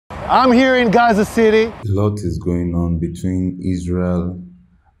I'm here in Gaza City. A lot is going on between Israel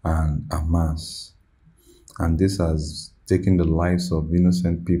and Hamas, and this has taken the lives of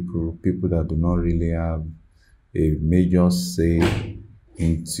innocent people, people that do not really have a major say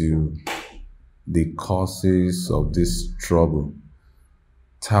into the causes of this trouble.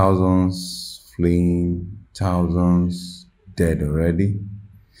 Thousands fleeing, thousands dead already.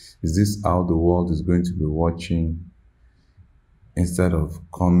 Is this how the world is going to be watching, instead of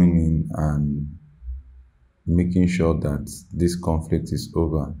coming in and making sure that this conflict is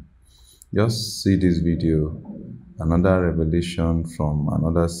over? Just see this video, another revelation from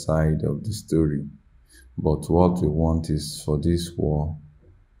another side of the story. But what we want is for this war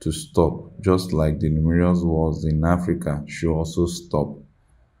to stop, just like the numerous wars in Africa should also stop,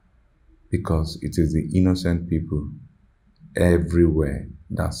 because it is the innocent people everywhere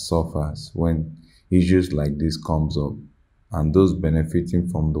that suffers when issues like this comes up, and those benefiting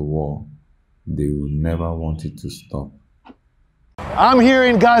from the war, they will never want it to stop. I'm here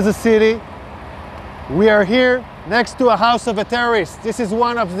in Gaza City. We are here next to a house of a terrorist. This is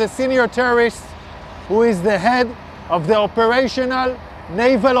one of the senior terrorists who is the head of the operational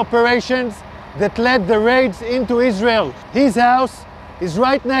naval operations that led the raids into Israel. His house is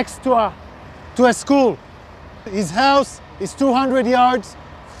right next to a school. His house is 200 yards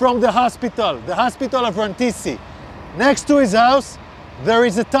from the hospital of Rantisi. Next to his house, there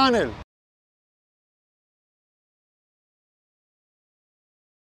is a tunnel.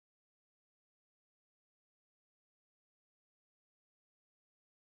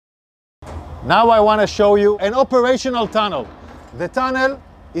 Now I want to show you an operational tunnel. The tunnel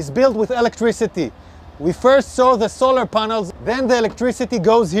is built with electricity. We first saw the solar panels, then the electricity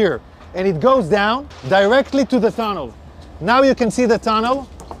goes here, and it goes down directly to the tunnel. Now you can see the tunnel.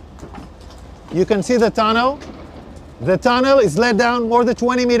 You can see the tunnel. The tunnel is let down more than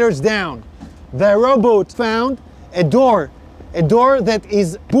 20 meters down. The rowboat found a door that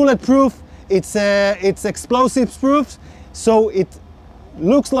is bulletproof. It's explosives proof, so it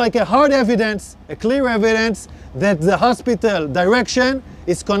looks like a hard evidence, a clear evidence that the hospital direction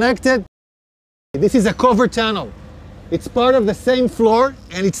is connected. This is a covered tunnel. It's part of the same floor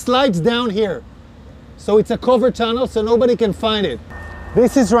and it slides down here. So it's a covered tunnel so nobody can find it.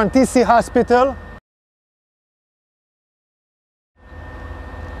 This is Rantisi Hospital.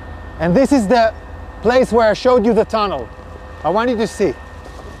 And this is the place where I showed you the tunnel. I want you to see.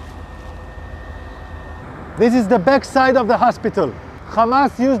 This is the back side of the hospital.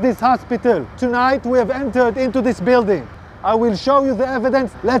 Hamas used this hospital. Tonight we have entered into this building. I will show you the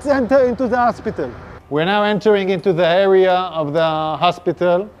evidence. Let's enter into the hospital. We're now entering into the area of the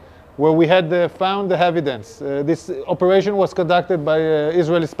hospital where we had found the evidence. This operation was conducted by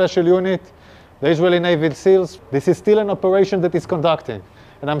Israeli Special Unit, the Israeli Navy SEALs. This is still an operation that is conducting,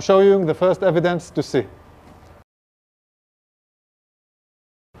 and I'm showing you the first evidence to see.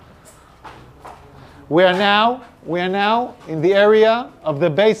 We are now in the area of the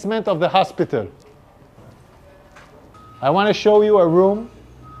basement of the hospital. I want to show you a room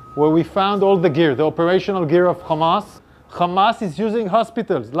where we found all the gear, the operational gear of Hamas. Hamas is using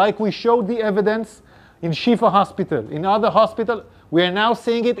hospitals, like we showed the evidence in Shifa Hospital. In other hospitals, we are now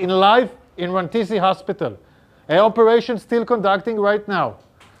seeing it in live in Rantisi Hospital. An operation still conducting right now.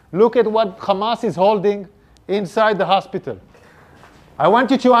 Look at what Hamas is holding inside the hospital. I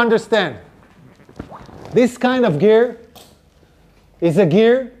want you to understand, this kind of gear is a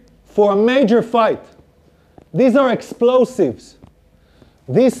gear for a major fight. These are explosives.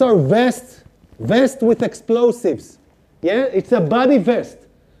 These are vests with explosives. Yeah, it's a body vest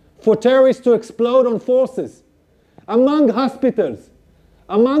for terrorists to explode on forces. Among hospitals,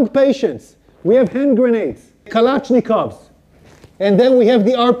 among patients, we have hand grenades, Kalashnikovs, and then we have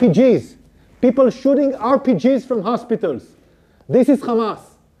the RPGs. People shooting RPGs from hospitals. This is Hamas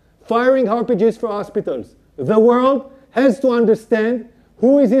firing RPGs for hospitals. The world has to understand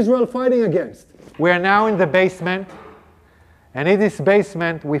who is Israel fighting against. We are now in the basement, and in this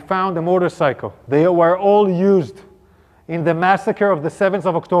basement we found a motorcycle. They were all used in the massacre of the 7th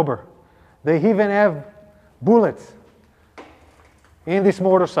of October. They even have bullets in this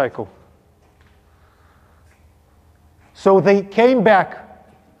motorcycle. So they came back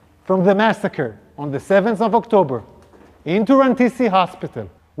from the massacre on the 7th of October into Rantisi Hospital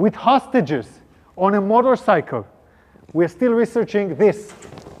with hostages on a motorcycle. We're still researching this.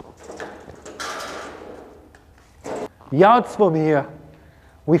 Yards from here,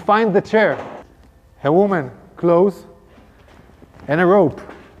 we find the chair, a woman, clothes, and a rope.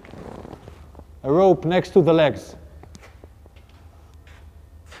 A rope next to the legs.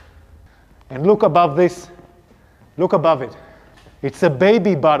 And look above this, look above it. It's a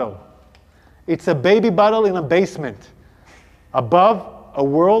baby bottle. It's a baby bottle in a basement above a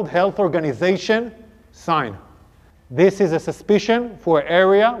World Health Organization sign. This is a suspicion for an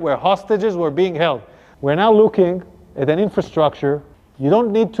area where hostages were being held. We're now looking at an infrastructure. You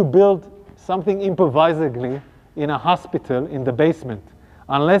don't need to build something improvisedly in a hospital in the basement.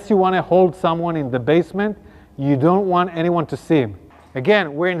 Unless you want to hold someone in the basement, you don't want anyone to see him.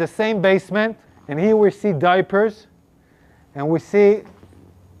 Again, we're in the same basement, and here we see diapers, and we see,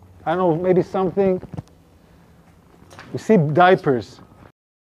 I don't know, maybe something. We see diapers.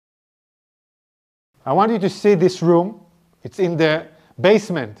 I want you to see this room. It's in the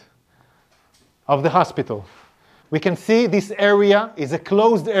basement of the hospital. We can see this area is a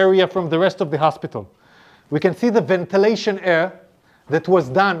closed area from the rest of the hospital. We can see the ventilation air that was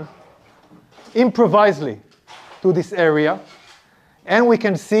done improvisedly to this area. And we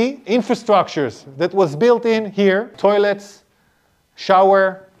can see infrastructures that was built in here, toilets,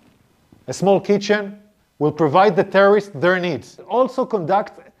 shower, a small kitchen, will provide the terrorists their needs. Also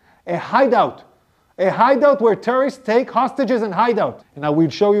conduct a hideout where terrorists take hostages and hide out. And I will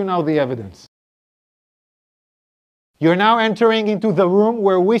show you now the evidence. You're now entering into the room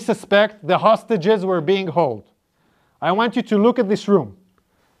where we suspect the hostages were being held. I want you to look at this room.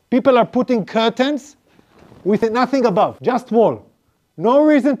 People are putting curtains with nothing above, just wall. No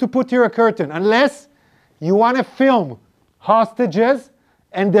reason to put here a curtain unless you want to film hostages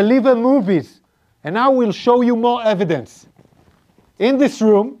and deliver movies. And now we'll show you more evidence. In this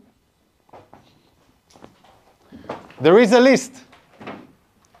room, there is a list.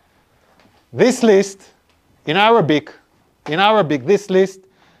 This list, in Arabic, this list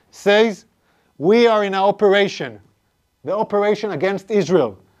says, we are in an operation. The operation against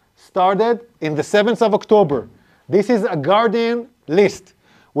Israel started in the 7th of October. This is a Guardian list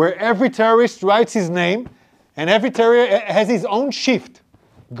where every terrorist writes his name and every terrorist has his own shift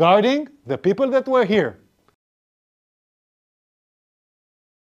guarding the people that were here.